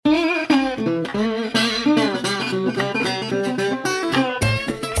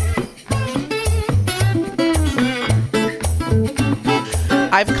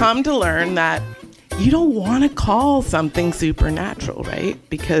I've come to learn that you don't want to call something supernatural, right?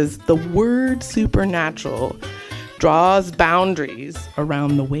 Because the word supernatural draws boundaries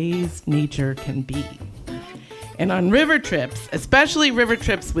around the ways nature can be. And on river trips, especially river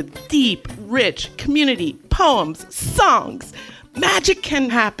trips with deep, rich community poems, songs, magic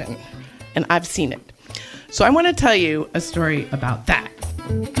can happen. And I've seen it. So I want to tell you a story about that.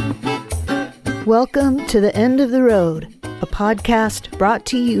 Welcome to The End of the Road, a podcast brought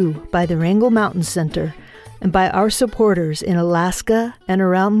to you by the Wrangell Mountain Center and by our supporters in Alaska and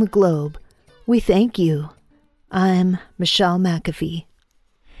around the globe. We thank you. I'm Michelle McAfee.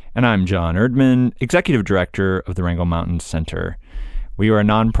 And I'm John Erdman, Executive Director of the Wrangell Mountain Center. We are a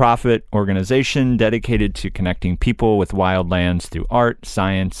nonprofit organization dedicated to connecting people with wildlands through art,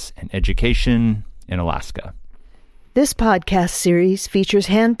 science, and education in Alaska. This podcast series features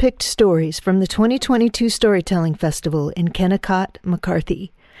hand-picked stories from the 2022 Storytelling Festival in Kennecott,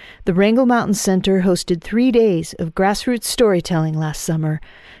 McCarthy. The Wrangell Mountain Center hosted 3 days of grassroots storytelling last summer,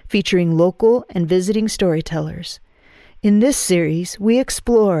 featuring local and visiting storytellers. In this series, we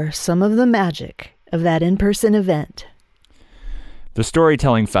explore some of the magic of that in-person event. The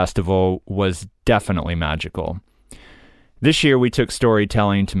Storytelling Festival was definitely magical. This year, we took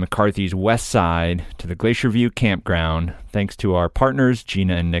storytelling to McCarthy's west side to the Glacier View Campground, thanks to our partners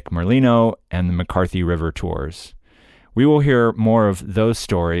Gina and Nick Merlino and the McCarthy River Tours. We will hear more of those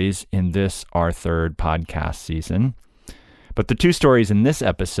stories in this, our third podcast season. But the 2 stories in this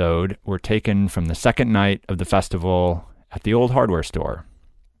episode were taken from the second night of the festival at the Old Hardware Store.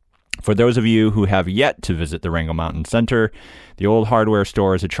 For those of you who have yet to visit the Wrangell Mountain Center, the Old Hardware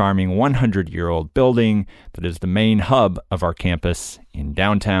Store is a charming 100-year-old building that is the main hub of our campus in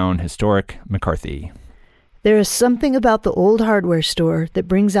downtown historic McCarthy. There is something about the Old Hardware Store that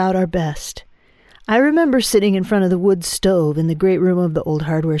brings out our best. I remember sitting in front of the wood stove in the great room of the Old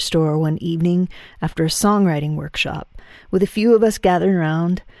Hardware Store one evening after a songwriting workshop, with a few of us gathered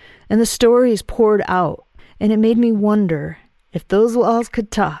around, and the stories poured out, and it made me wonder if those walls could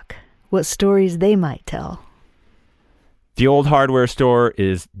talk, what stories they might tell. The Old Hardware Store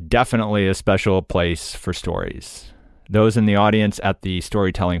is definitely a special place for stories. Those in the audience at the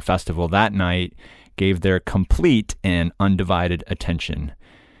Storytelling Festival that night gave their complete and undivided attention.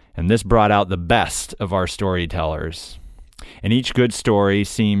 And this brought out the best of our storytellers. And each good story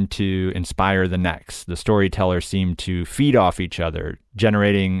seemed to inspire the next. The storytellers seemed to feed off each other,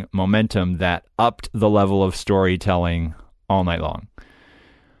 generating momentum that upped the level of storytelling all night long.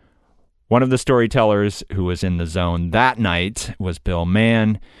 One of the storytellers who was in the zone that night was Bill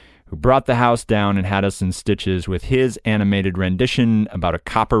Mann, who brought the house down and had us in stitches with his animated rendition about a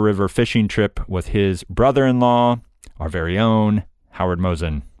Copper River fishing trip with his brother-in-law, our very own Howard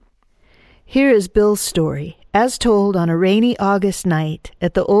Mosen. Here is Bill's story, as told on a rainy August night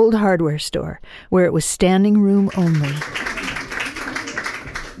at the Old Hardware Store, where it was standing room only.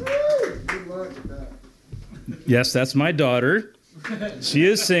 Yes, that's my daughter. She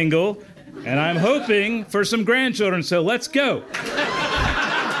is single, and I'm hoping for some grandchildren, so let's go.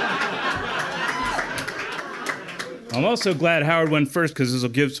 I'm also glad Howard went first because this will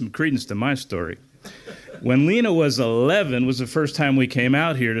give some credence to my story. When Lena was 11 was the first time we came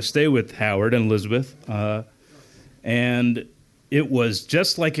out here to stay with Howard and Elizabeth, and it was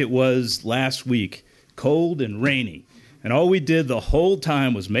just like it was last week, cold and rainy. And all we did the whole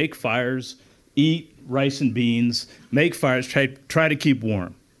time was make fires, eat rice and beans, make fires, try to keep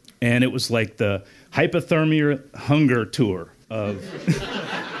warm. And it was like the hypothermia hunger tour of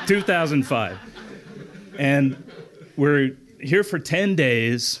 2005. And we're here for 10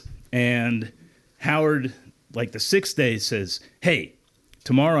 days, and Howard, like the 6th day, says, "Hey,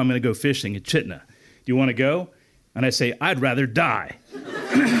 tomorrow I'm going to go fishing at Chitna. Do you want to go?" And I say, "I'd rather die."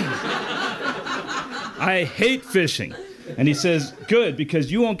 I hate fishing. And he says, "Good,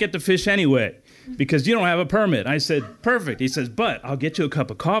 because you won't get to fish anyway, because you don't have a permit." I said, "Perfect." He says, "But I'll get you a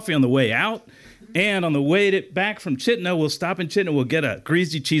cup of coffee on the way out, and on the way back from Chitna, we'll stop in Chitna, we'll get a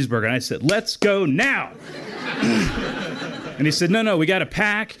greasy cheeseburger." And I said, "Let's go now." And he said, no, we got to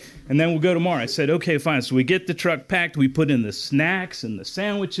pack, and then we'll go tomorrow. I said, okay, fine. So we get the truck packed, we put in the snacks and the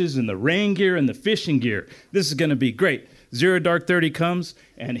sandwiches and the rain gear and the fishing gear. This is going to be great. 0 Dark 30 comes,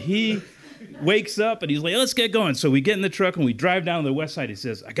 and he wakes up, and he's like, let's get going. So we get in the truck, and we drive down to the west side. He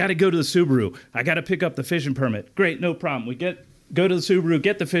says, I got to go to the Subaru. I got to pick up the fishing permit. Great, no problem. We go to the Subaru,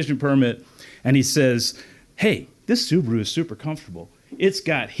 get the fishing permit, and he says, hey, this Subaru is super comfortable. It's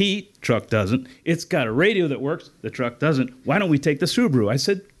got heat, truck doesn't. It's got a radio that works, the truck doesn't. Why don't we take the Subaru? I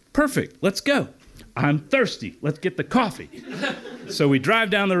said, perfect, let's go. I'm thirsty. Let's get the coffee. So we drive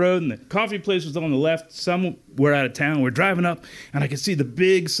down the road, and the coffee place was on the left. We're out of town. We're driving up, and I can see the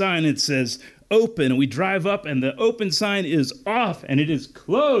big sign that says open. And we drive up, and the open sign is off, and it is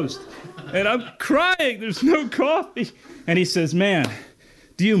closed. And I'm crying. There's no coffee. And he says, man,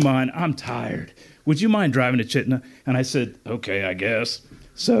 do you mind? I'm tired. Would you mind driving to Chitina? And I said, okay, I guess.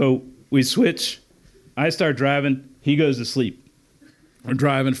 So we switch. I start driving. He goes to sleep. We're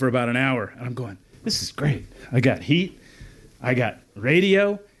driving for about an hour, and I'm going, this is great. I got heat. I got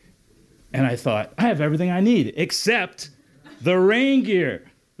radio. And I thought, I have everything I need except the rain gear,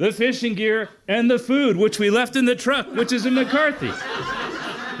 the fishing gear, and the food, which we left in the truck, which is in McCarthy.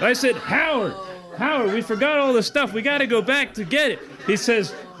 I said, Howard, we forgot all the stuff. We got to go back to get it. He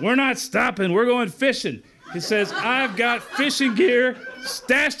says, we're not stopping. We're going fishing. He says, I've got fishing gear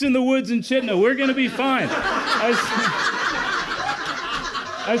stashed in the woods in Chitina. We're going to be fine.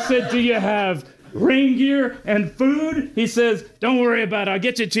 I said, do you have rain gear and food? He says, don't worry about it. I'll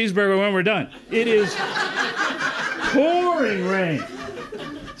get you a cheeseburger when we're done. It is pouring rain.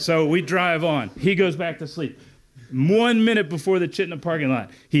 So we drive on. He goes back to sleep. 1 minute before the Chitina parking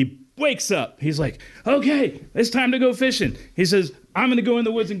lot, he wakes up. He's like, okay, it's time to go fishing. He says, I'm going to go in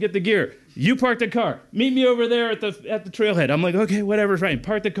the woods and get the gear. You park the car. Meet me over there at the trailhead. I'm like, okay, whatever's right.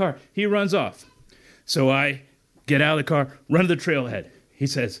 Park the car. He runs off. So I get out of the car, run to the trailhead. He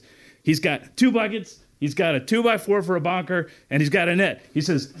says, he's got 2 buckets. He's got a 2x4 for a bonker, and he's got a net. He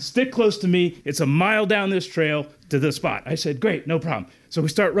says, stick close to me. It's a mile down this trail to the spot. I said, great, no problem. So we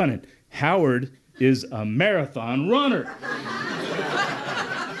start running. Howard is a marathon runner.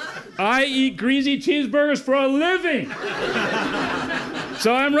 I eat greasy cheeseburgers for a living.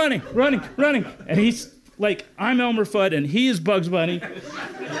 So I'm running. And he's like, I'm Elmer Fudd, and he is Bugs Bunny.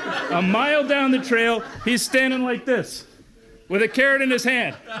 A mile down the trail, he's standing like this with a carrot in his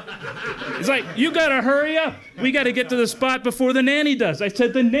hand. He's like, you got to hurry up. We got to get to the spot before the nanny does. I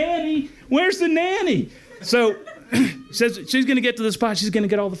said, the nanny? Where's the nanny? So he says, she's going to get to the spot. She's going to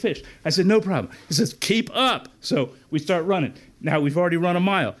get all the fish. I said, no problem. He says, keep up. So we start running. Now, we've already run a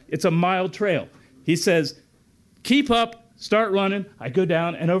mile. It's a mile trail. He says, keep up, start running. I go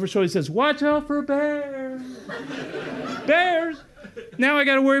down, and over shore he says, watch out for bears. Bears. Now I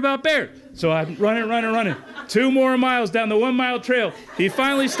got to worry about bears. So I'm running. 2 more miles down the 1 mile trail. He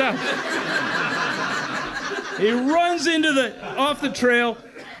finally stops. He runs off the trail,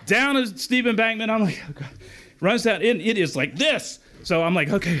 down a steep embankment. I'm like, oh God. Runs down, and it is like this. So I'm like,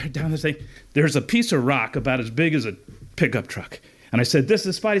 okay, down this thing. There's a piece of rock about as big as a pickup truck. And I said, this is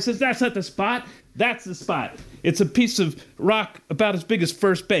the spot. He says, that's not the spot. That's the spot. It's a piece of rock about as big as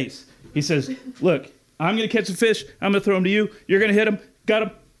first base. He says, look, I'm going to catch a fish. I'm going to throw him to you. You're going to hit him. Got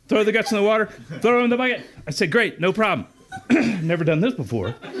him. Throw the guts in the water. Throw him in the bucket. I said, great, no problem. Never done this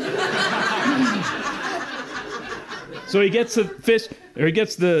before. So he gets the fish, or he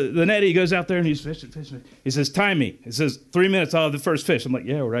gets the net. He goes out there and he's fishing. He says, time me. He says, 3 minutes, I'll have the first fish. I'm like,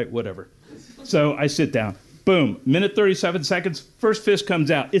 yeah, right, whatever. So I sit down. Boom, minute 37 seconds, first fish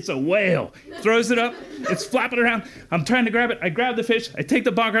comes out. It's a whale. Throws it up. It's flapping around. I'm trying to grab it. I grab the fish. I take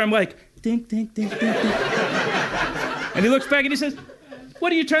the bonker. I'm like, dink, dink, dink, dink, dink. And he looks back and he says,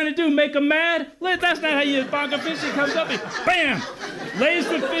 what are you trying to do, make him mad? That's not how you bonker fish. He comes up and bam, lays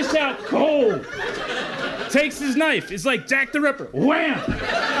the fish out cold. Takes his knife. It's like Jack the Ripper. Wham!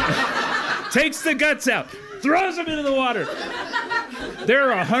 Takes the guts out. Throws them into the water.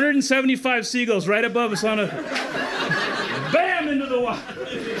 There are 175 seagulls right above us on a... Bam! Into the water.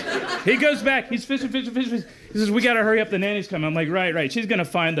 He goes back. He's fishing. He says, we got to hurry up. The nanny's coming. I'm like, right. She's going to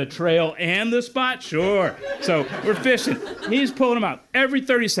find the trail and the spot? Sure. So we're fishing. He's pulling them out every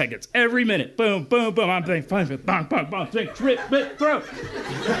 30 seconds, every minute. Boom, boom, boom. I'm thinking, fine, bong, bong, bong, drink, trip, bit, throw.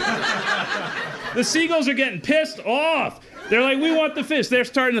 The seagulls are getting pissed off. They're like, we want the fish. They're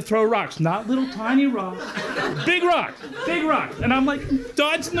starting to throw rocks. Not little tiny rocks. Big rocks. And I'm like,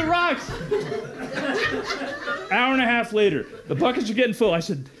 dodging the rocks. Hour and a half later, the buckets are getting full. I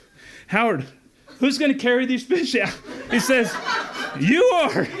said, Howard, who's going to carry these fish out? He says, you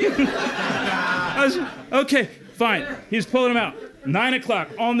are. I said, okay, fine. He's pulling them out. 9 o'clock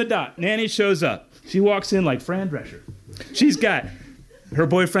on the dot. Nanny shows up. She walks in like Fran Drescher. She's got her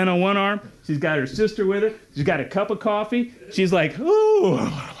boyfriend on one arm. She's got her sister with her. She's got a cup of coffee. She's like, ooh.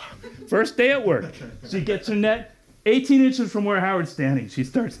 First day at work. She gets her net 18 inches from where Howard's standing. She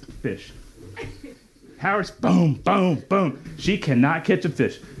starts to fish. Howard's boom, boom, boom. She cannot catch a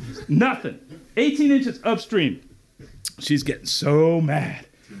fish. Nothing. 18 inches upstream. She's getting so mad.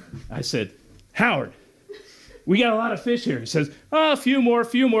 I said, Howard, we got a lot of fish here. He says, oh, a few more.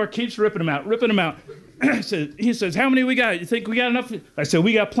 Keeps ripping them out. He says, how many we got? You think we got enough? I said,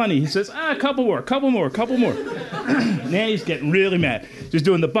 we got plenty. He says, a couple more. Nanny's getting really mad. She's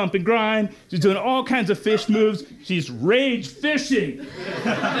doing the bump and grind. She's doing all kinds of fish moves. She's rage fishing.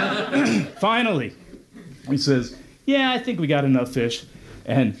 Finally, he says, yeah, I think we got enough fish.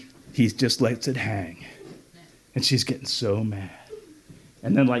 And he just lets it hang. And she's getting so mad.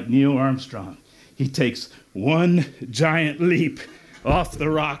 And then like Neil Armstrong, he takes one giant leap off the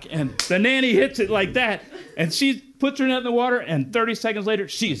rock, and the nanny hits it like that, and she puts her net in the water, and 30 seconds later,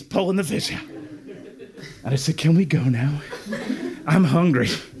 she's pulling the fish out. And I said, can we go now? I'm hungry.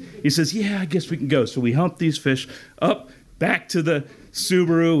 He says, yeah, I guess we can go. So we hump these fish up, back to the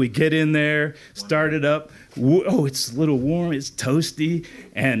Subaru. We get in there, start it up. Oh, it's a little warm, it's toasty,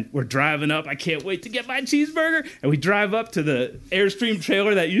 and we're driving up. I can't wait to get my cheeseburger. And we drive up to the Airstream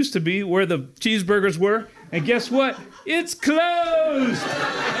trailer that used to be where the cheeseburgers were, and guess what? It's closed!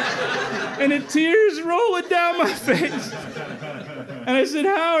 And the tears rolling down my face. And I said,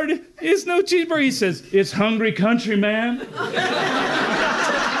 Howard, it's no cheeseburger. He says, it's hungry country, man. He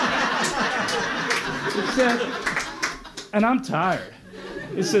said, and I'm tired.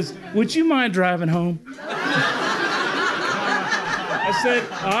 He says, would you mind driving home? I said,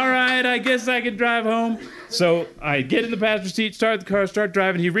 all right, I guess I could drive home. So I get in the passenger seat, start the car, start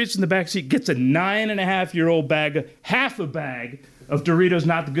driving. He reaches in the back seat, gets a 9.5-year-old bag, half a bag of Doritos,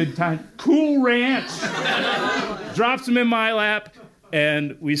 not the good kind, Cool Ranch. Drops them in my lap,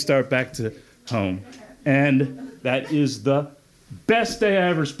 and we start back to home. And that is the best day I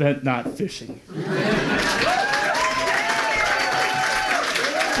ever spent not fishing.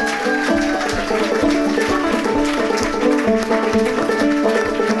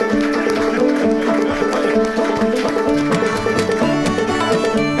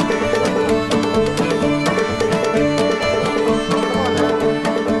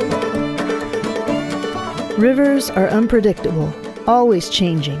 Rivers are unpredictable, always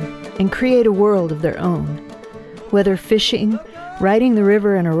changing, and create a world of their own. Whether fishing, riding the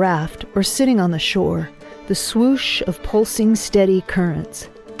river in a raft, or sitting on the shore, the swoosh of pulsing steady currents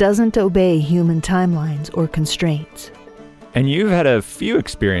doesn't obey human timelines or constraints. And you've had a few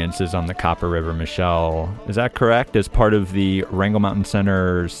experiences on the Copper River, Michelle. Is that correct? As part of the Wrangell Mountain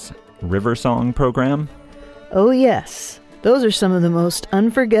Center's River Song program? Oh yes. Those are some of the most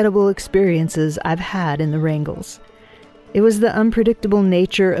unforgettable experiences I've had in the Wrangels. It was the unpredictable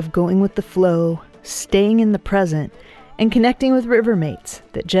nature of going with the flow, staying in the present, and connecting with river mates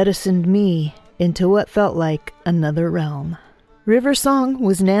that jettisoned me into what felt like another realm. River Song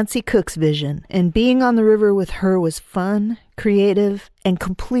was Nancy Cook's vision, and being on the river with her was fun, creative, and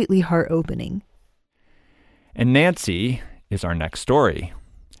completely heart-opening. And Nancy is our next story.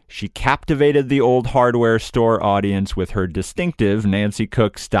 She captivated the old hardware store audience with her distinctive Nancy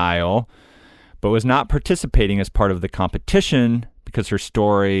Cook style, but was not participating as part of the competition because her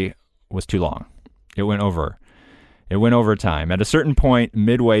story was too long. It went over time. At a certain point,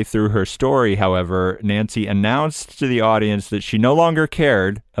 midway through her story, however, Nancy announced to the audience that she no longer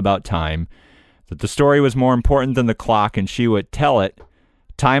cared about time, that the story was more important than the clock, and she would tell it,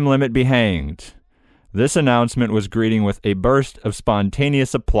 time limit be hanged. This announcement was greeted with a burst of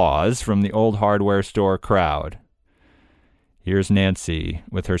spontaneous applause from the old hardware store crowd. Here's Nancy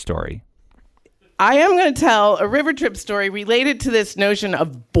with her story. I am going to tell a river trip story related to this notion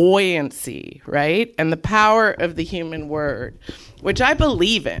of buoyancy, right? And the power of the human word, which I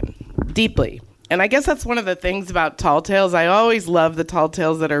believe in deeply. And I guess that's one of the things about tall tales. I always love the tall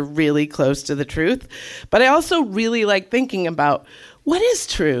tales that are really close to the truth. But I also really like thinking about what is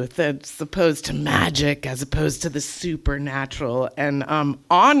truth as opposed to magic, as opposed to the supernatural. And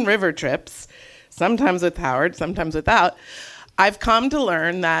on river trips, sometimes with Howard, sometimes without, I've come to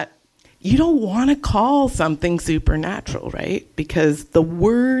learn that you don't want to call something supernatural, right? Because the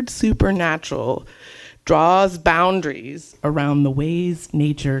word supernatural draws boundaries around the ways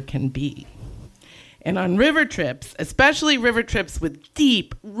nature can be. And on river trips, especially river trips with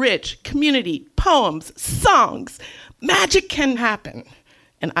deep, rich community, poems, songs, magic can happen.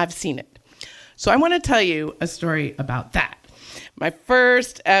 And I've seen it. So I want to tell you a story about that. My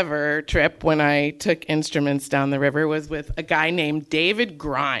first ever trip when I took instruments down the river was with a guy named David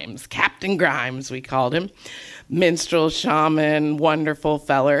Grimes, Captain Grimes, we called him. Minstrel, shaman, wonderful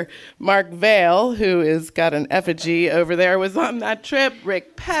feller. Mark Vail, who has got an effigy over there, was on that trip.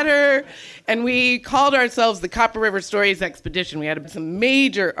 Rick Petter. And we called ourselves the Copper River Stories Expedition. We had some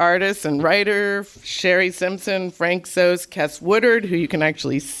major artists and writer, Sherry Simpson, Frank Sos, Kess Woodard, who you can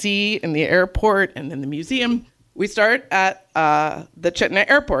actually see in the airport and in the museum. We start at the Chitina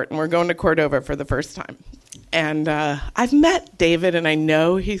Airport, and we're going to Cordova for the first time. And I've met David, and I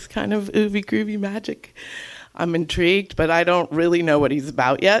know he's kind of oovy groovy magic. I'm intrigued, but I don't really know what he's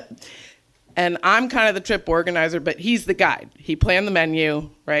about yet. And I'm kind of the trip organizer, but he's the guide. He planned the menu,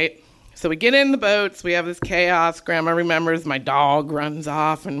 right? So we get in the boats. We have this chaos. Grandma remembers my dog runs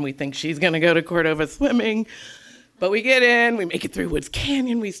off, and we think she's going to go to Cordova swimming. But we get in. We make it through Woods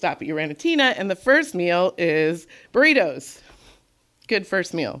Canyon. We stop at Uranitina, and the first meal is burritos. Good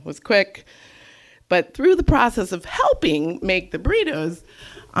first meal. It was quick. But through the process of helping make the burritos,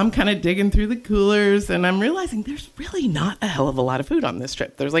 I'm kind of digging through the coolers, and I'm realizing there's really not a hell of a lot of food on this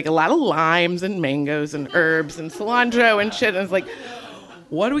trip. There's like a lot of limes and mangoes and herbs and cilantro and shit. And it's like,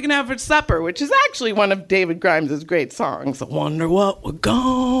 what are we going to have for supper? Which is actually one of David Grimes' great songs. I wonder what we're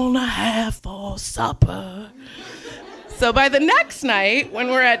going to have for supper. So by the next night, when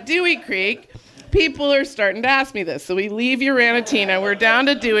we're at Dewey Creek, people are starting to ask me this. So we leave Uranitina. We're down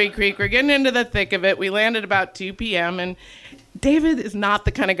to Dewey Creek. We're getting into the thick of it. We land at about 2 p.m. And David is not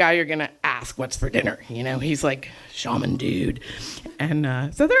the kind of guy you're going to ask what's for dinner. You know, he's like, shaman dude. And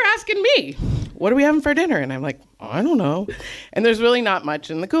so they're asking me, what are we having for dinner? And I'm like, I don't know. And there's really not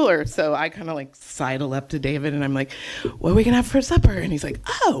much in the cooler. So I kind of like sidle up to David and I'm like, what are we going to have for supper? And he's like,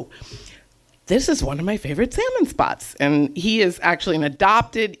 oh, this is one of my favorite salmon spots. And he is actually an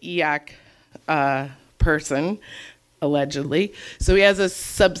adopted EAC person, allegedly. So he has a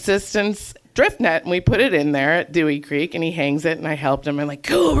subsistence drift net, and we put it in there at Dewey Creek, and he hangs it, and I helped him. I'm like,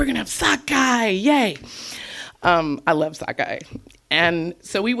 cool, we're going to have sockeye, yay. I love sockeye. And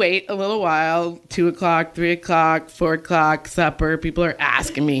so we wait a little while, 2 o'clock, 3 o'clock, 4 o'clock, supper. People are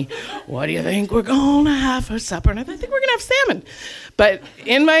asking me, what do you think we're going to have for supper? And I think we're going to have salmon. But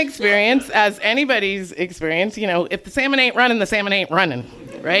in my experience, as anybody's experience, you know, if the salmon ain't running, the salmon ain't running,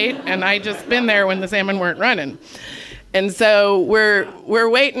 right? And I just been there when the salmon weren't running. And so we're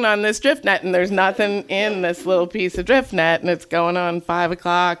waiting on this drift net, and there's nothing in this little piece of drift net, and it's going on 5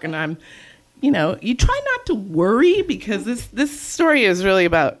 o'clock, and I'm, you know, you try not to worry because this story is really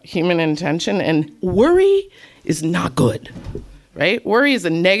about human intention, and worry is not good, right? Worry is a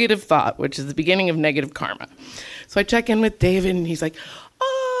negative thought, which is the beginning of negative karma. So I check in with David, and he's like,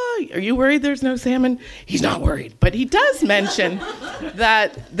 oh, are you worried there's no salmon? He's not worried. But he does mention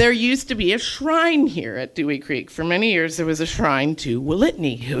that there used to be a shrine here at Dewey Creek. For many years, there was a shrine to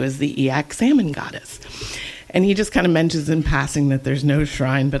Willitney, who is the EAC salmon goddess. And he just kind of mentions in passing that there's no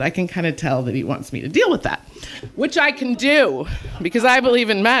shrine, but I can kind of tell that he wants me to deal with that, which I can do because I believe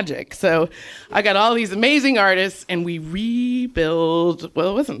in magic. So I got all these amazing artists, and we rebuild.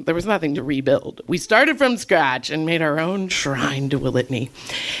 Well, there was nothing to rebuild. We started from scratch and made our own shrine to Willitney.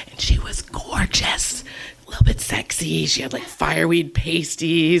 And she was gorgeous, a little bit sexy. She had like fireweed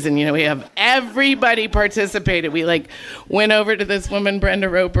pasties, and, you know, we have everybody participated. We like went over to this woman, Brenda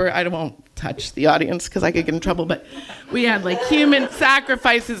Roper. I won't touch the audience because I could get in trouble, but we had like human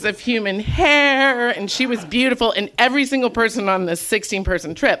sacrifices of human hair, and she was beautiful, and every single person on this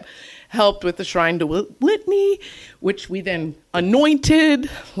 16-person trip helped with the shrine to Willitney, which we then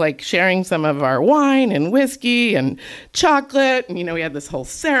anointed, like sharing some of our wine and whiskey and chocolate, and, you know, we had this whole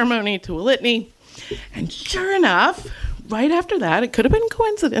ceremony to Willitney. And sure enough, right after that, it could have been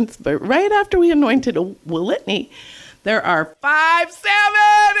coincidence, but right after we anointed Willitney, there are 5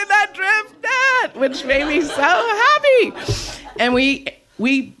 salmon in that drift net, which made me so happy. And we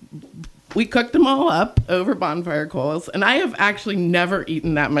cooked them all up over bonfire coals, and I have actually never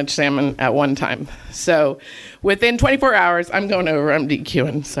eaten that much salmon at one time. So within 24 hours, I'm going over, I'm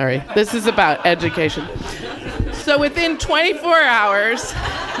DQing, sorry. This is about education. So within 24 hours,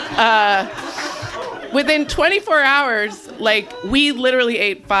 like, we literally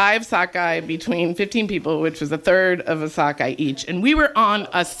ate 5 sockeye between 15 people, which was a third of a sockeye each. And we were on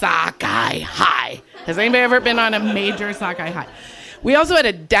a sockeye high. Has anybody ever been on a major sockeye high? We also had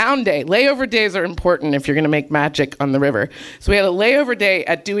a down day. Layover days are important if you're going to make magic on the river. So we had a layover day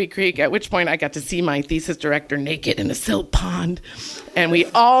at Dewey Creek, at which point I got to see my thesis director naked in a silt pond. And we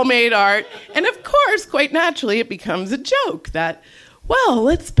all made art. And of course, quite naturally, it becomes a joke that, well,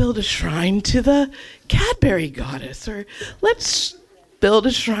 let's build a shrine to the Cadbury goddess, or let's build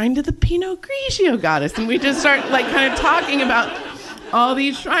a shrine to the Pinot Grigio goddess. And we just start like kind of talking about all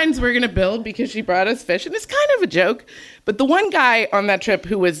these shrines we're going to build because she brought us fish. And it's kind of a joke. But the one guy on that trip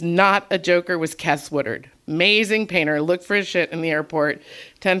who was not a joker was Kes Woodard. Amazing painter. Looked for his shit in the airport.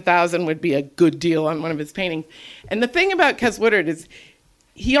 10,000 would be a good deal on one of his paintings. And the thing about Kes Woodard is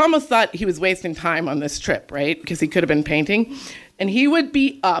he almost thought he was wasting time on this trip, right? Because he could have been painting. And he would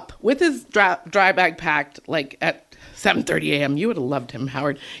be up with his dry bag packed like at 7:30 a.m. You would have loved him,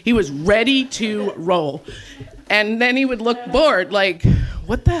 Howard. He was ready to roll. And then he would look bored, like,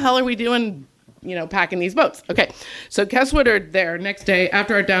 what the hell are we doing packing these boats. Okay, so Kes Woodard there next day,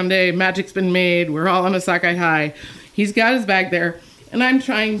 after our down day, magic's been made, we're all on a sockeye high. He's got his bag there, and I'm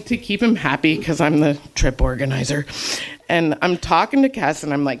trying to keep him happy because I'm the trip organizer. And I'm talking to Kes,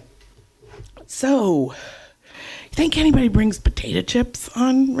 and I'm like, so, you think anybody brings potato chips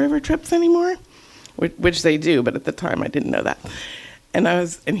on river trips anymore? Which they do, but at the time I didn't know that. And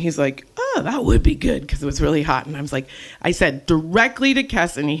he's like, oh, that would be good, because it was really hot. And I said directly to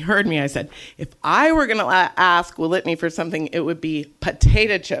Kes, and he heard me. I said, if I were going to ask Whitney for something, it would be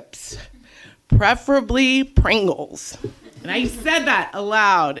potato chips, preferably Pringles. And I said that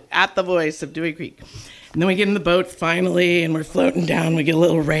aloud at the voice of Dewey Creek. And then we get in the boat finally, and we're floating down. We get a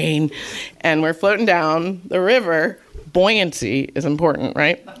little rain, and we're floating down the river. Buoyancy is important,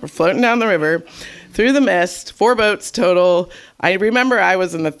 right? We're floating down the river through the mist, 4 boats total. I remember I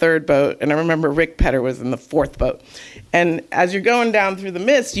was in the 3rd boat, and I remember Rick Petter was in the 4th boat. And as you're going down through the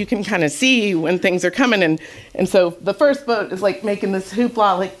mist, you can kind of see when things are coming. And so the first boat is like making this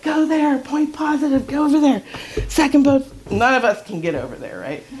hoopla, like, go there, point positive, go over there. Second boat, none of us can get over there,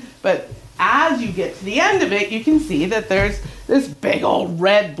 right? But as you get to the end of it, you can see that there's this big old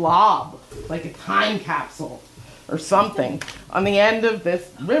red blob, like a time capsule or something, on the end of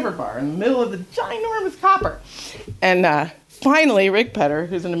this river bar in the middle of the ginormous copper. And finally, Rick Petter,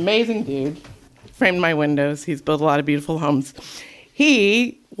 who's an amazing dude, framed my windows. He's built a lot of beautiful homes.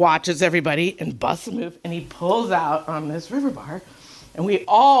 He watches everybody and busts a move, and he pulls out on this river bar, and we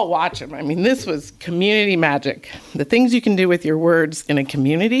all watch him. I mean, this was community magic. The things you can do with your words in a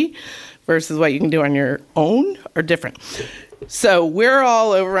community versus what you can do on your own are different. So we're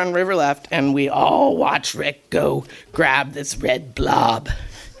all over on River Left, and we all watch Rick go grab this red blob.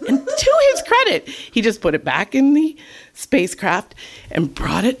 And to his credit, he just put it back in the spacecraft and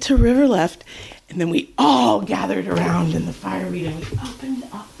brought it to River Left. And then we all gathered around in the fireweed, and we opened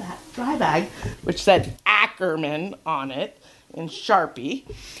up that dry bag, which said Ackerman on it in Sharpie.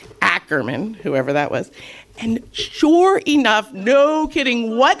 Ackerman, whoever that was. And sure enough, no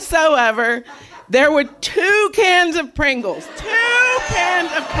kidding whatsoever, there were 2 cans of Pringles. 2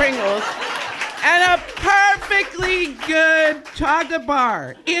 cans of Pringles. And a perfectly good chocolate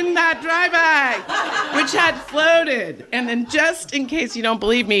bar in that dry bag, which had floated. And then, just in case you don't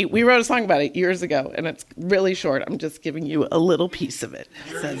believe me, we wrote a song about it years ago, and it's really short. I'm just giving you a little piece of it.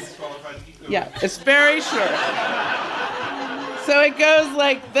 It says, yeah, it's very short. So it goes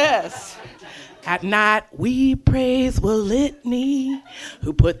like this. At night we praise Whitney,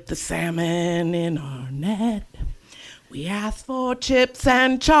 who put the salmon in our net. We asked for chips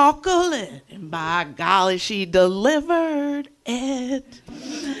and chocolate, and by golly, she delivered it.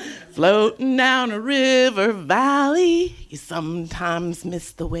 Floating down a river valley, you sometimes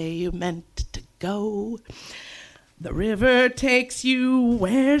miss the way you meant to go. The river takes you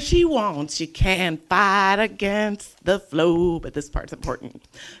where she wants. You can't fight against the flow, but this part's important.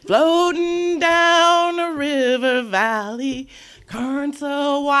 Floating down a river valley, current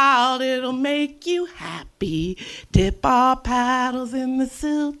so wild it'll make you happy. Dip our paddles in the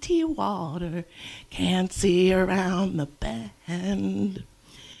silty water, can't see around the bend.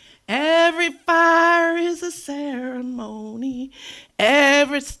 Every fire is a ceremony,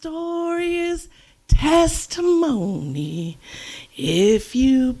 every story is testimony. If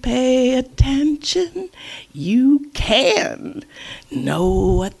you pay attention, you can know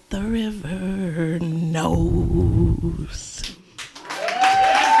what the river knows.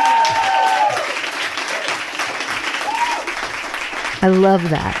 I love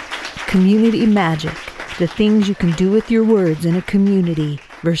that. Community magic. The things you can do with your words in a community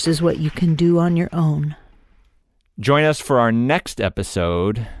versus what you can do on your own. Join us for our next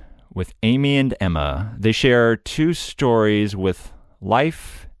episode with Amy and Emma. They share 2 stories with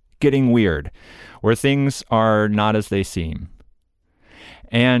life getting weird, where things are not as they seem.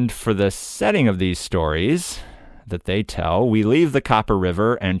 And for the setting of these stories that they tell, we leave the Copper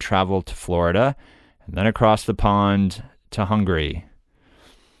River and travel to Florida, and then across the pond to Hungary.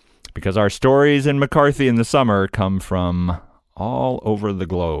 Because our stories in McCarthy in the summer come from all over the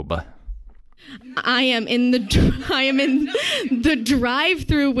globe. I am in the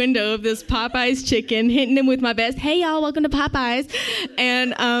drive-through window of this Popeyes chicken, hitting him with my best, hey y'all, welcome to Popeyes,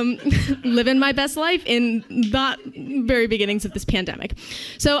 and living my best life in the very beginnings of this pandemic.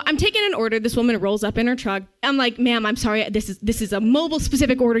 So I'm taking an order. This woman rolls up in her truck. I'm like, ma'am, I'm sorry, this is a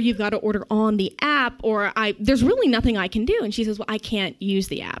mobile-specific order. You've got to order on the app, or there's really nothing I can do. And she says, well, I can't use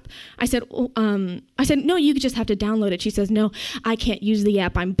the app. I said, no, you just have to download it. She says, no, I can't use the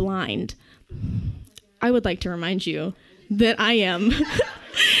app. I'm blind. I would like to remind you that I am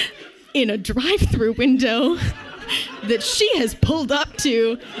in a drive-through window that she has pulled up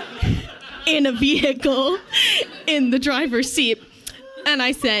to in a vehicle in the driver's seat. And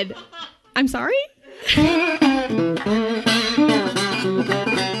I said, I'm sorry?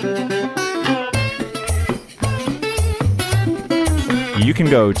 You can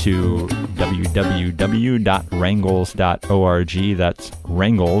go to www.wrangles.org, that's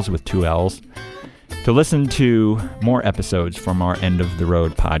Wrangles with 2 L's, to listen to more episodes from our End of the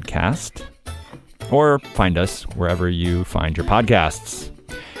Road podcast, or find us wherever you find your podcasts.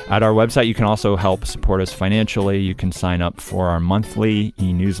 At our website, you can also help support us financially. You can sign up for our monthly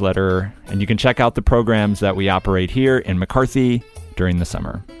e-newsletter, and you can check out the programs that we operate here in McCarthy during the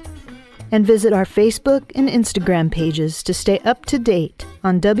summer. And visit our Facebook and Instagram pages to stay up to date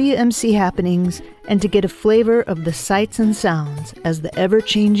on WMC happenings and to get a flavor of the sights and sounds as the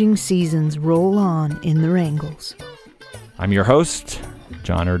ever-changing seasons roll on in the Wrangles. I'm your host,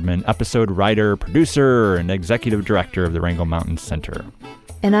 John Erdman, episode writer, producer, and executive director of the Wrangell Mountain Center.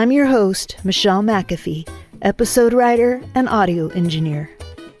 And I'm your host, Michelle McAfee, episode writer and audio engineer.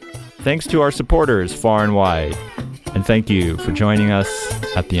 Thanks to our supporters far and wide. And thank you for joining us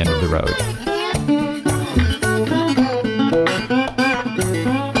at the end of the road.